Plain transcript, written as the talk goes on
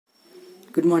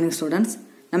Good morning students.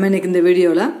 நம்ம இன்னைக்கு இந்த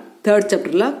வீடியோல third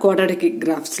chapterல quadratic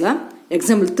graphsல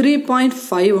example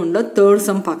 3.5 உள்ள third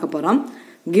sum பார்க்க போறோம்.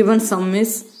 Given sum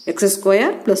is x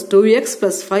square plus 2x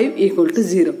plus 5 equal to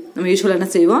 0. நம்ம யூசுவலா என்ன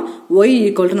செய்வோம் y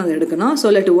equal to நம்ம எடுக்கணும்.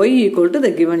 So let y equal to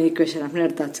the given equation அப்படி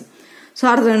எடுத்தாச்சு. So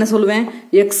அடுத்து என்ன சொல்லுவேன்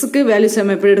x க்கு வேல்யூஸ்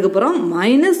நம்ம எப்படி எடுக்க போறோம்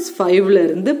 -5 ல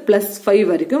இருந்து +5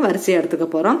 வரைக்கும் வரிசையா எடுத்துக்க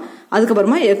போறோம். அதுக்கு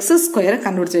அப்புறமா x ஸ்கொயரை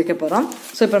கண்டுபிடிச்சு வைக்க போறோம்.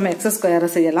 சோ இப்போ நம்ம x ஸ்கொயரை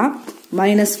செய்யலாம்.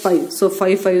 -5 so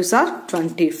 5 5s are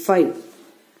 25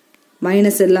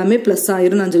 மைனஸ் எல்லாமே பிளஸ்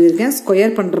ஆயிரும் நான் சொல்லியிருக்கேன்.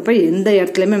 ஸ்கொயர் பண்றப்ப எந்த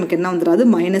இடத்துலயுமே நமக்கு என்ன வந்துராது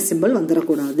மைனஸ் சிம்பிள்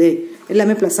வந்துடக்கூடாது.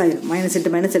 எல்லாமே பிளஸ் ஆயிரும். மைனஸ்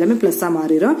இன்டு மைனஸ் எல்லாமே பிளஸ்ஸா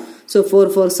மாறிடும். So 4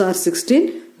 4s are 16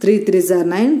 3 3s are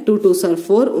 9 2 2s are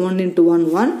 4 1 into 1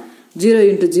 1 0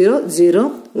 into 0 0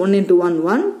 1 into 1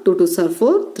 1 2 2s are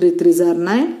 4 3 3s are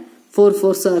 9 4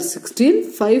 4s are 16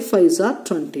 5 5s are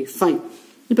 25.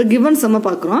 இப்போ given sum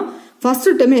பார்க்குறோம். ஃபர்ஸ்ட்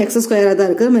டைம் x ஸ்கொயரா தான்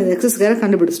இருக்கு. நம்ம x ஸ்கொயரை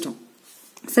கண்டுபிடிச்சிட்டோம்.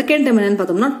 செகண்ட் டைம் என்னன்னு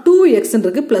பார்த்தோம்னா 2x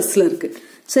இருக்கு பிளஸ்ல இருக்கு.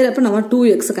 சரி அப்ப நம்ம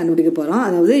 2x கண்டுபிடிக்க போறோம்.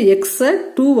 அதாவது x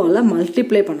 2 ஆல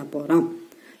மல்டிப்ளை பண்ண போறோம்.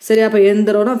 சரி அப்ப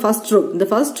எந்த ரோனா ஃபர்ஸ்ட் ரோ. இந்த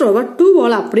ஃபர்ஸ்ட் ரோவை 2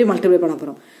 ஆல அப்படியே மல்டிப்ளை பண்ண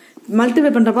போறோம்.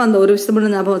 மல்டிப்ளை பண்றப்ப அந்த ஒரு விஷயம்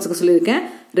மட்டும் ஞாபகம் வச்சுக்க சொல்லியிருக்கேன்.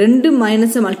 ரெண்டு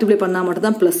மைனஸ் மல்டிப்ளை பண்ணா மட்டும்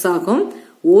தான் பிளஸ் ஆகும்.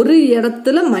 ஒரு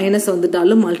இடத்துல மைனஸ்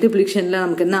வந்துட்டாலும் மல்டிப்ளிகேஷன்ல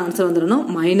நமக்கு என்ன ஆன்சர் வந்துடணும்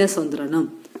மைனஸ் வந்துடணும்.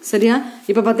 சரியா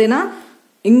இப்ப பாத்தீங்கன்னா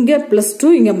இங்க +2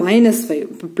 இங்க -5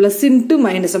 பிளஸ் இன்டு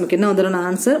மைனஸ் நமக்கு என்ன வந்துடணும்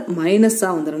ஆன்சர் மைனஸா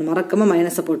வந்துடணும். மறக்காம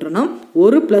மைனஸ போட்டுறணும்.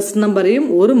 ஒரு பிளஸ் நம்பரையும்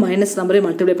ஒரு மைனஸ் நம்பரையும்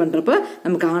மல்டிப்ளை பண்றப்ப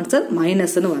நமக்கு ஆன்சர்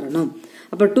மைனஸ்னு வரணும்.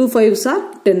 அப்ப 2 5s are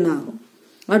 10 ஆகும்.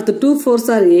 அடுத்து 2 4s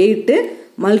are 8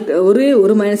 ஒரே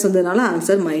ஒரு மைனஸ் வந்ததுனால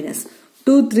ஆன்சர் மைனஸ்.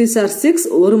 2 3s are 6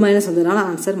 ஒரு மைனஸ் வந்ததுனால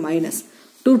ஆன்சர் மைனஸ்.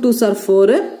 2 2s are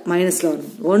 4 மைனஸ்ல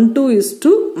வரும். 1 2 is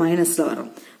 2 மைனஸ்ல வரும்.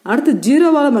 அடுத்து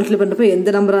 0வால மல்டிப்ளை பண்றப்ப எந்த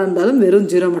நம்பரா இருந்தாலும் வெறும்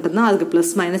 0 மட்டும் தான். அதுக்கு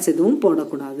பிளஸ் மைனஸ் எதுவும்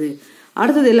போடக்கூடாது.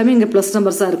 அடுத்தது எல்லாமே இங்க பிளஸ்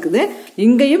நம்பர்ஸா இருக்குது.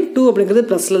 இங்கேயும் 2 அப்படிங்கிறது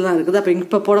பிளஸ்ல தான் இருக்குது. அப்ப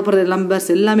இப்ப போட போற நம்பர்ஸ்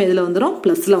எல்லாமே எதுல வந்துரும்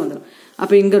பிளஸ்ல வந்துரும்.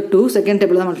 அப்ப இங்க 2 செகண்ட்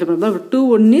டேபிள்ல தான் மல்டிப்ளை பண்றப்ப 2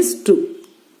 1 is 2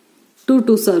 2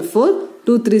 2s are 4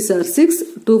 2 3s are 6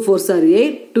 2 4s are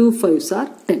 8 2 5s are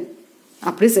 10.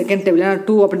 அப்படியே செகண்ட் டேபிள்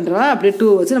 2 அப்படின்ற அப்படியே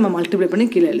 2 வச்சு நம்ம மல்டிப்ளை பண்ணி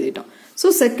கீழே எழுதிட்டோம். ஸோ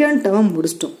செகண்ட் டேர்ம்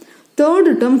முடிச்சிட்டோம். தேர்ட்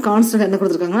டேர்ம் கான்ஸ்டன்ட் என்ன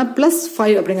கொடுத்துருக்காங்கன்னா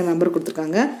 +5 அப்படிங்கிற நம்பர்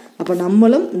கொடுத்துருக்காங்க. அப்ப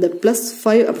நம்மளும் இந்த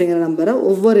 +5 அப்படிங்கிற நம்பரை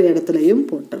ஒவ்வொரு இடத்துலையும்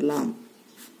போட்டுடலாம்.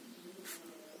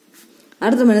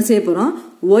 அடுத்து நம்ம என்ன செய்ய போறோம்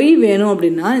y வேணும்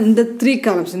அப்படின்னா இந்த 3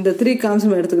 காலம்ஸ்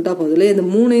நம்ம எடுத்துக்கிட்டா போதுல இந்த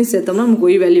 3ஐயும் சேர்த்தோம்னா நமக்கு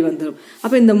y வேல்யூ வந்துடும்.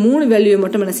 அப்ப இந்த 3 வேல்யூ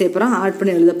மட்டும் என்ன செய்ய போறோம் ஆட்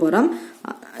பண்ணி எழுத போறோம்.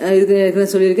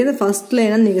 இதுக்கு சொல்லியிருக்கேன் இந்த ஃபர்ஸ்ட்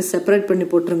லைனை நீங்க செப்பரேட் பண்ணி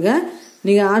போட்டுருங்க.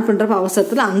 நீங்க ஆட் பண்றப்ப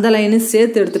அவசரத்துல அந்த லைனையும்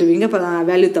சேர்த்து எடுத்துருவீங்க. அப்ப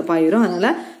வேல்யூ தப்பாயிரும். அதனால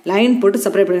லைன் போட்டு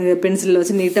செப்பரேட் பண்ணுங்க. பென்சில்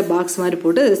வச்சு நீட்டா பாக்ஸ் மாதிரி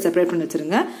போட்டு செப்பரேட் பண்ணி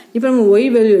வச்சிருங்க. இப்ப நம்ம y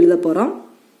வேல்யூ எழுத போறோம்.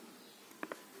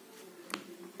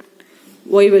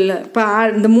 y வேல்யூ இப்ப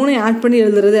இந்த 3ஐயும் ஆட் பண்ணி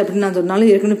எழுதுறது அப்படின்னு நான்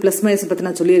சொன்னாலும் ஏற்கனவே பிளஸ் மைனஸ் பத்தி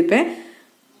நான் சொல்லியிருப்பேன்.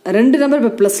 ரெண்டு நம்பர்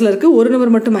இப்ப பிளஸ்ல இருக்கு, ஒரு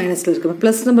நம்பர் மட்டும் மைனஸ்ல இருக்கு.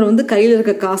 பிளஸ் நம்பர் வந்து கையில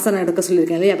இருக்க காசை நான் எடுக்க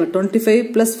சொல்லியிருக்கேன் இல்லையா. அப்ப 25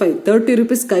 + 5 30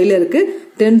 rupees கையில இருக்கு.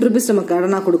 10 rupees நம்ம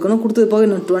கடனா கொடுக்கணும். கொடுத்தது போக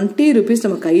இன்னும் 20 rupees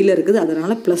நம்ம கையில இருக்குது.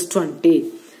 அதனால +20.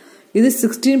 இது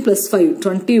 16 + 5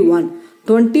 21.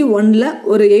 21ல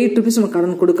ஒரு 8 rupees நம்ம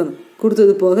கடன் கொடுக்கணும்.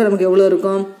 கொடுத்தது போக நமக்கு எவ்வளவு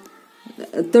இருக்கும்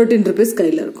 13 rupees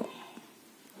கையில இருக்கும்.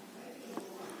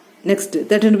 நெக்ஸ்ட்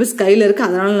 13 rupees கையில இருக்கு.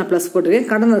 அதனால நான் பிளஸ் போட்டிருக்கேன்.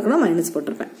 கடன் இருக்கணும் மைனஸ்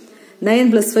போட்டிருப்பேன்.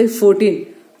 9 + 5 14.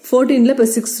 14ல இப்ப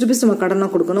 6 rupees நம்ம கடனா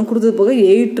கொடுக்கணும். கொடுத்தது போக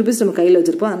 8 rupees நம்ம கையில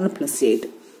வச்சிருப்போம். அதனால +8.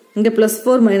 இங்க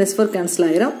 +4 -4 கேன்சல்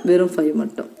ஆயிரும். வெறும் 5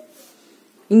 மட்டும்.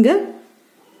 இங்க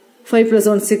 5 +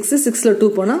 1 6 6ல 2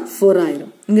 போனா 4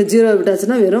 ஆயிரும். இங்க 0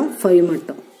 விட்டாச்சுன்னா வெறும் 5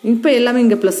 மட்டும். இப்ப எல்லாமே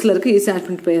இங்க பிளஸ்ல இருக்கு. ஈஸியா ஆட்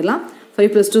பண்ணிட்டு போயிடலாம். 5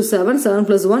 + 2 7 7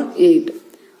 + 1 8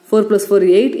 4 +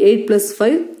 4 8 8 +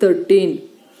 5 13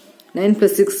 9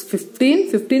 + 6 15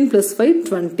 15 + 5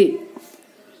 20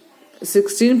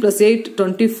 16 + 8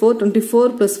 24 24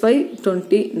 + 5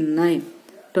 29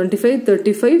 25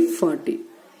 35 40.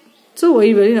 ஸோ y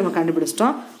வேல்யூ நம்ம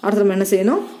கண்டுபிடிச்சிட்டோம். அடுத்து நம்ம என்ன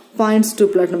செய்யணும் பாயிண்ட்ஸ் டு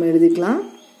பிளாட் நம்ம எழுதிக்கலாம்.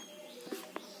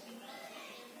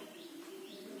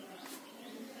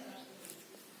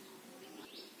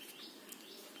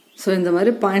 ஸோ இந்த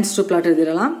மாதிரி பாயிண்ட்ஸ் டு பிளாட்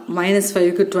எழுதிடலாம்.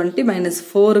 -5க்கு 20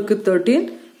 -4க்கு 13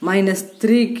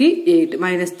 -3க்கு 8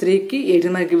 -3க்கு 8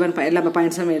 இந்த மாதிரி கிவன் எல்லா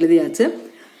பாயிண்ட்ஸ் நம்ம எழுதியாச்சு.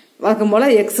 வழக்கம் போல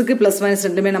எக்ஸுக்கு பிளஸ் மைனஸ்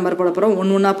ரெண்டுமே நம்பர் போட போறோம்.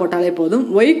 ஒன்னா போட்டாலே போதும்.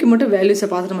 ஒய்க்கு மட்டும் வேல்யூஸை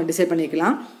பார்த்து நம்ம டிசைட்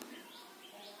பண்ணிக்கலாம்.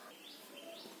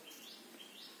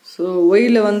 ஸோ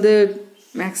ஒய்ல வந்து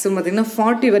மேக்ஸிமம் பார்த்தீங்கன்னா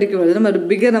 40 வரைக்கும் வருது. நம்ம ஒரு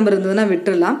பிகர் நம்பர் இருந்ததுன்னா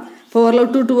விட்டுடலாம். இப்போ ஓரளவு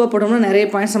 2 2 போட்டோம்னா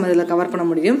நிறைய பாயிண்ட்ஸ் நம்ம இதில் கவர் பண்ண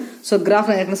முடியும். ஸோ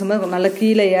கிராஃப் ஏற்கனவே நல்லா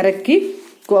கீழே இறக்கி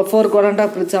 4 குவாட்ரண்டா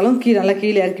பிரிச்சாலும் நல்லா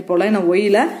கீழே இறக்கி போடலாம். ஏன்னா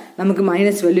ஒய்ல நமக்கு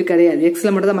மைனஸ் வேல்யூ கிடையாது.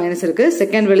 எக்ஸ்ல மட்டும் தான் மைனஸ் இருக்கு.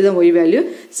 செகண்ட் வேல்யூ தான் ஒய் வேல்யூ.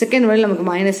 செகண்ட் வேல்யூ நமக்கு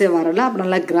மைனஸே வரல. அப்ப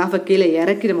நல்லா கிராஃபை கீழே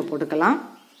இறக்கி நம்ம போட்டுக்கலாம்.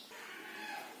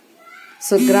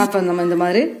 ஸோ கிராஃப் நம்ம இந்த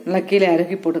மாதிரி நல்லா கீழே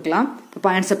இறக்கி போட்டுக்கலாம். இப்போ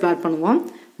பாயிண்ட்ஸை பிளாட் பண்ணுவோம்.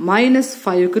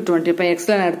 -5க்கு 20. இப்போ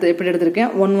எக்ஸ்ல நான் எப்படி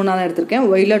எடுத்திருக்கேன், 1 1 தான் எடுத்திருக்கேன்,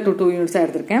 ஒய்ல 2 2 யூனிட்ஸாக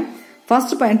எடுத்திருக்கேன்.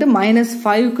 ஃபர்ஸ்ட் பாயிண்ட்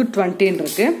 -5க்கு 20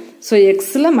 இருக்கு. ஸோ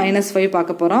எக்ஸ்ல -5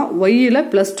 பார்க்க போறோம், ஒய்ல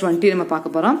 +20 நம்ம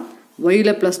பார்க்க போறோம். ஒய்ல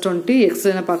 +20,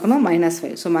 எக்ஸ்ல என்ன பார்க்கணும்,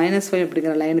 -5. ஸோ -5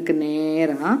 அப்படிங்கிற லைனுக்கு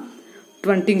நேராக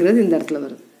 20ங்கிறது இந்த இடத்துல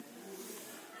வருது.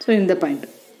 ஸோ இந்த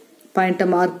பாயிண்ட்டை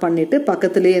மார்க் பண்ணிட்டு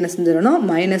பக்கத்துலேயே என்ன செஞ்சிடணும்,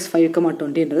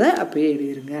 -5,20ன்றதை அப்படியே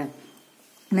எழுதிருங்க.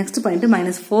 Next point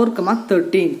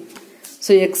 -4,13.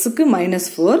 ஸோ எக்ஸுக்கு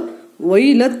 -4,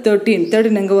 ஒய்ல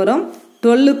 13 எங்கே வரும்,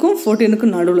 12க்கும்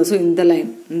 14க்கும் நடுவில். ஸோ இந்த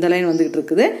லைன் வந்துகிட்டு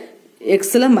இருக்குது.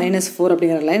 எக்ஸில் -4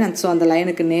 அப்படிங்கிற லைன். ஸோ அந்த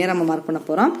லைனுக்கு நேராக நம்ம மார்க் பண்ண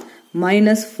போகிறோம்.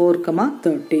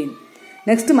 -4,13.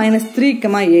 நெக்ஸ்ட்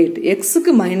 -3,8.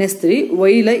 எக்ஸுக்கு -3,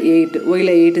 ஒய்ல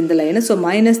 8 இந்த லைனு. ஸோ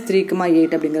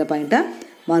 -3,8 அப்படிங்கிற பாயிண்ட்டை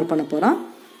மார்க் பண்ண போகிறோம்.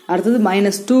 அடுத்தது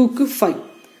 -2க்கு 5.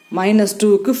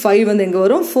 -2க்கு 5 வந்து எங்கே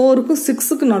வரும், 4க்கும்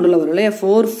 6க்கு நடுவில் வரும் இல்லையா,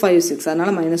 4 5 6.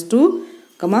 அதனால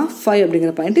 -2,5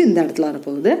 அப்படிங்கிற பாயிண்ட் இந்த இடத்துல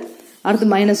வரப்போகுது. அடுத்து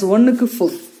 -1க்கு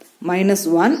 4,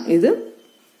 -1 இது.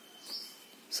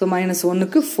 ஸோ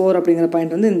 -1க்கு 4 அப்படிங்கிற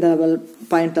பாயிண்ட் வந்து இந்த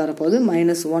பாயிண்ட் வரப்போகுது,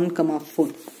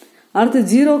 -1,4. அடுத்து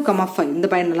 0,5. இந்த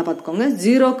பாயிண்ட் நல்லா பார்த்துக்கோங்க,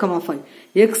 0,5.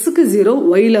 எக்ஸுக்கு 0,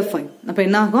 ஒய்ல 5. அப்போ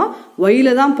என்ன ஆகும், ஒய்ல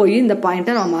தான் போய் இந்த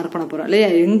பாயிண்ட்டை நம்ம மார்க் பண்ண போகிறோம் இல்லையா,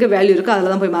 எங்கே வேல்யூ இருக்கோ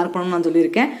அதில் தான் போய் மார்க் பண்ணணும்னு நான்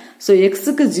சொல்லியிருக்கேன். ஸோ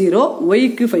எக்ஸுக்கு 0,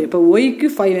 ஒய்க்கு 5. இப்போ ஒய்க்கு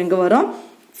 5 எங்கே வரும்,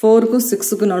 4க்கும்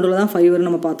 6க்கும் நடுவில் தான் 5 வரும்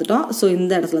நம்ம பார்த்துட்டோம். ஸோ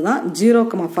இந்த இடத்துல தான்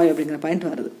 0,5 அப்படிங்கிற பாயிண்ட்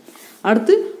வருது.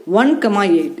 அடுத்து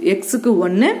 1,8. எக்ஸுக்கு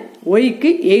 1, ஒய்க்கு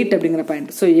 8 அப்படிங்கிற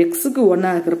பாயிண்ட். ஸோ எக்ஸுக்கு 1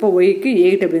 இருக்கிறப்போ ஒய்க்கு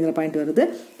 8 அப்படிங்கிற பாயிண்ட் வருது.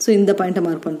 ஸோ இந்த பாயிண்ட்டை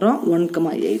மார்க் பண்ணுறோம்,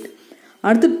 1,8.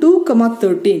 அடுத்து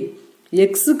 2,13.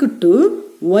 எக்ஸுக்கு 2,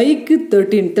 ஒய்க்கு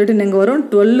 13 எங்கே வரும்,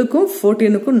 12க்கும்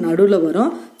 14க்கும் நடுவில்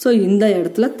வரும். ஸோ இந்த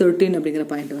இடத்துல 13 அப்படிங்கிற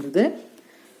பாயிண்ட் வருது.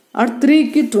 அடுத்து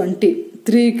 3க்கு 20.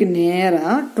 3க்கு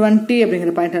நேராக 20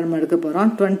 அப்படிங்கிற பாயிண்ட் நம்ம எடுக்க போகிறோம்.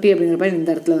 20 அப்படிங்கிற பாயிண்ட்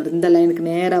இந்த இடத்துல வருது, இந்த லைனுக்கு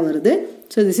நேராக வருது.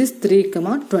 So this is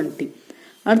 3,20.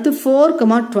 அடுத்து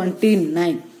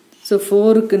 4,29. ஸோ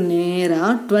 4க்கு நேராக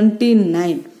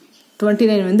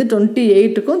 29 வந்து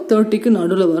 28க்கும் 30க்கும்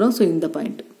நடுவில் வரும். ஸோ இந்த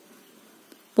பாயிண்ட்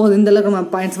போதும். இந்த அளவுக்கு நம்ம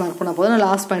பாயிண்ட்ஸ் மார்க் பண்ண போதும். நான்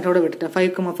லாஸ்ட் பாயிண்டோட விட்டுட்டேன்,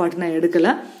 5,40 நான்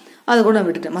எடுக்கலை, அதை கூட நான்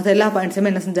விட்டுட்டேன். மற்ற எல்லா பாயிண்ட்ஸுமே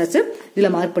என்ன செஞ்சாச்சு,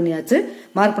 இதில் மார்க் பண்ணியாச்சு.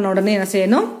 மார்க் பண்ண உடனே என்ன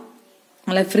செய்யணும்,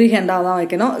 நல்லா ஃப்ரீ ஹேண்டாக தான்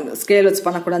வைக்கணும், ஸ்கேல் வச்சு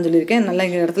பண்ணக்கூடாதுன்னு சொல்லியிருக்கேன். நல்லா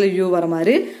இங்கே இடத்துல யூ வர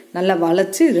மாதிரி நல்லா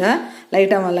வளைச்சி இதை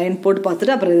லைட்டாக லைன் போட்டு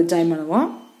பார்த்துட்டு அப்புறம் இதை ஜாயின் பண்ணுவோம்.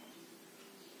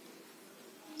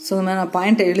 ஸோ இந்த மாதிரி நான்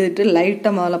பாயிண்ட்டை எழுதிட்டு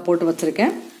லைட்டாக முதல்ல போட்டு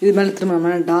வச்சுருக்கேன். இது மேலே திரும்ப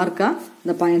நம்ம டார்க்காக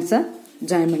இந்த பாயிண்ட்ஸை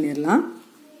ஜாயின் பண்ணிடலாம்.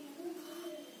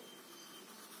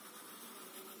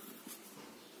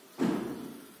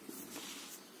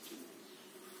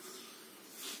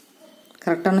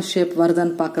 கரெக்டான ஷேப்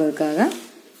வருதான்னு பார்க்குறதுக்காக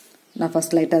நான்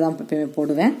ஃபஸ்ட் லைட்டாக தான் எப்பயுமே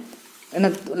போடுவேன். ஏன்னா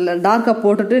டார்க்காக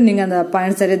போட்டுட்டு நீங்கள் அந்த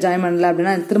பாயிண்ட் சரியாக ஜாயின் பண்ணல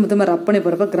அப்படின்னா திரும்ப ரப் பண்ணி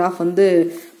போகிறப்ப கிராஃப் வந்து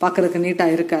பார்க்குறதுக்கு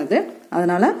நீட்டாக இருக்காது.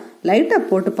 அதனால் லைட்டாக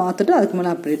போட்டு பார்த்துட்டு அதுக்கு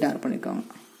மேலே அப்படி டார்க் பண்ணிக்கோங்க.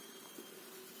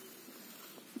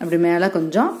 அப்படி மேலே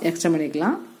கொஞ்சம் எக்ஸ்ட்ரா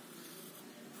பண்ணிக்கலாம்,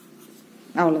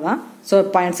 அவ்வளோதான். ஸோ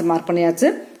பாயிண்ட்ஸை மார்க் பண்ணியாச்சு,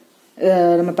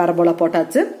 நம்ம பேரபோலா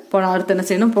போட்டாச்சு. அடுத்து என்ன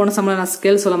செய்யணும், போன சம்மில் நான்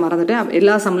ஸ்கேல் சொல்ல மறந்துட்டேன்.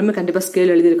 எல்லா சம்மிலுமே கண்டிப்பாக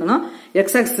ஸ்கேல் எழுதியிருக்கணும்.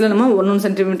 எக்ஸ் ஆக்சிஸில் நம்ம 1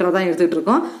 சென்டிமீட்டர் தான் எடுத்துகிட்டு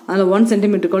இருக்கோம். அதில் 1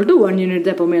 சென்டிமீட்டர் = 1 யூனிட்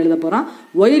தான் எப்போவுமே எழுத போகிறோம்.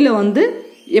 ஒயில் வந்து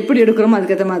எப்படி எடுக்கிறோமோ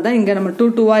அதுக்கேற்ற மாதிரி தான். இங்கே நம்ம 2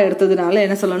 2 எடுத்ததுனால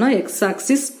என்ன சொல்லணும், எக்ஸ்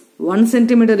ஆக்சிஸ் 1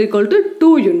 சென்டிமீட்டர் =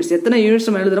 2 யூனிட்ஸ். எத்தனை யூனிட்ஸ்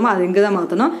நம்ம எழுதுறோமோ அது இங்கே தான்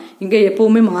மாற்றணும், இங்கே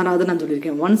எப்பவுமே மாறாதுன்னு நான்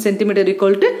சொல்லியிருக்கேன். 1 சென்டிமீட்டர்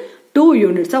 = 2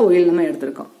 யூனிட்ஸா ஒயில் நம்ம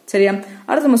எடுத்திருக்கோம். சரியா,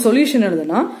 அடுத்து நம்ம சொல்யூஷன்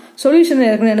எழுதணும். சொல்யூஷன்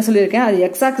ஏற்கனவே என்ன சொல்லியிருக்கேன், அது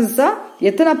எக்ஸ் ஆக்சிஸா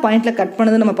எத்தனை பாயிண்ட்ல கட்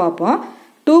பண்ணுதுன்னு நம்ம பார்ப்போம்.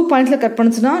 2 பாயிண்ட்ல கட்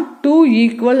பண்ணுச்சுன்னா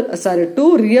 2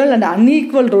 ரியல் அண்ட்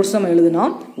அன்ஈக்குவல் ரூட்ஸ் நம்ம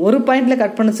எழுதணும். ஒரு பாயிண்ட்ல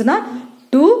கட் பண்ணுச்சுன்னா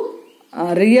 2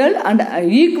 ரியல் அண்ட்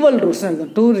ஈக்குவல் ரூட்ஸ்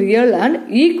எழுதணும். 2 ரியல் அண்ட்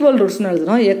ஈக்குவல் ரூட்ஸ்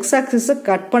எழுதணும். எக்ஸ் ஆக்சிஸை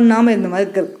கட் பண்ணாம இந்த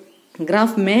மாதிரி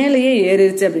கிராஃப் மேலேயே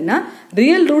ஏறிடுச்சு அப்படின்னா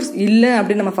ரியல் ரூட்ஸ் இல்லை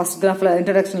அப்படின்னு நம்ம ஃபர்ஸ்ட் கிராஃப்ல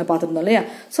இன்ட்ரடக்ஷன்ல பார்த்துருந்தோம் இல்லையா.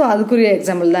 ஸோ அதுக்குரிய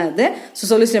எக்ஸாம்பிள் தான் இது. ஸோ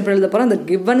சொல்யூஷன் எப்படி எழுத போறோம், the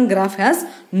given graph has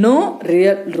no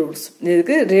real roots.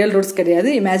 இதுக்கு ரியல் ரூட்ஸ்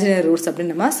கிடையாது, இமேஜினரி ரூட்ஸ்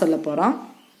அப்படின்னு நம்ம சொல்ல போறோம்.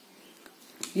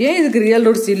 ஏன் இதுக்கு ரியல்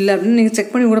ரூட்ஸ் இல்லை அப்படின்னு நீங்கள்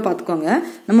செக் பண்ணி கூட பார்த்துக்கோங்க.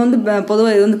 நம்ம வந்து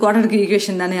பொதுவாக இது வந்து குவாட்ரடிக்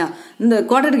ஈக்குவேஷன் தானே. இந்த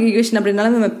குவாட்ரடிக் ஈக்குவேஷன்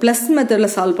அப்படின்னாலும் நம்ம ப்ளஸ்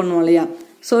மெத்தடில் சால்வ் பண்ணுவோம் இல்லையா.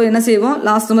 ஸோ என்ன செய்வோம்,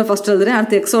 லாஸ்ட் நம்பர் ஃபர்ஸ்ட் எழுதுறேன்,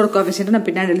 அடுத்து எக்ஸோட கோஎஃபிஷியன்ட் நான்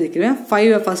பின்னாடி எழுதிக்கிறேன்.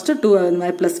 5 ஃபர்ஸ்ட் 2 இந்த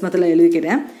மாதிரி ப்ளஸ் மெத்தடில்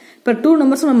எழுதிக்கிறேன். இப்போ 2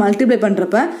 நம்பர்ஸ் நம்ம மல்டிப்ளை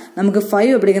பண்ணுறப்ப நமக்கு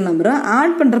 5 அப்படிங்கிற நம்பரும்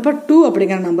ஆட் பண்ணுறப்ப 2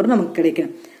 அப்படிங்கிற நம்பரும் நமக்கு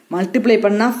கிடைக்கும். மல்டிப்ளை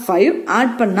பண்ணால் 5,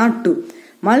 ஆட் பண்ணால் 2.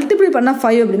 மல்டிப்ளை பண்ணால்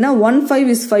 5 அப்படின்னா 1 5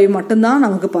 is 5 மட்டும்தான்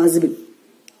நமக்கு பாசிபிள்.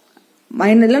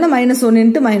 இல்லைன்னா -1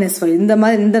 × -5 இந்த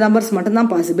மாதிரி இந்த நம்பர்ஸ்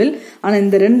மட்டும்தான் பாசிபிள். ஆனால்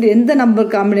இந்த எந்த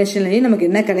நம்பர் காம்பினேஷன்லையும் நமக்கு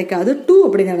என்ன கிடைக்காது, 2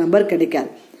 அப்படிங்கிற நம்பர்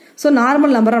கிடைக்காது. ஸோ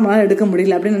நார்மல் நம்பரை நம்மளால் எடுக்க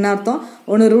முடியல அப்படின்னு என்ன அர்த்தம்,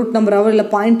 ஒன்று ரூட் நம்பராகவோ இல்லை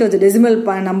பாயிண்ட் வச்சு டெசிமல்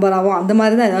நம்பராகவோ அந்த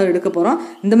மாதிரி தான் ஏதாவது எடுக்க போகிறோம்.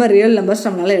 இந்த மாதிரி ரியல் நம்பர்ஸ்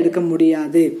நம்மளால எடுக்க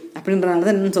முடியாது. அப்படின்றனால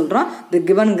தான் என்ன சொல்கிறோம், தி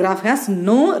given graph has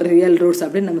no real roots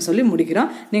அப்படின்னு நம்ம சொல்லி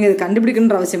முடிக்கிறோம். நீங்கள் இது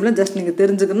கண்டுபிடிக்கணுன்ற அவசியம் இல்லை, ஜஸ்ட் நீங்கள்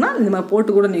தெரிஞ்சுக்கணும்னா இந்த மாதிரி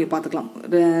போட்டு கூட நீங்கள் பார்த்துக்கலாம்.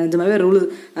 இந்த மாதிரி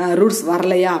ரூட்ஸ்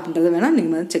வரலையா அப்படின்றத வேணால்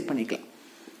நீங்கள் செக் பண்ணிக்கலாம்.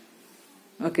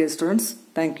 Okay students,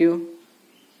 thank you.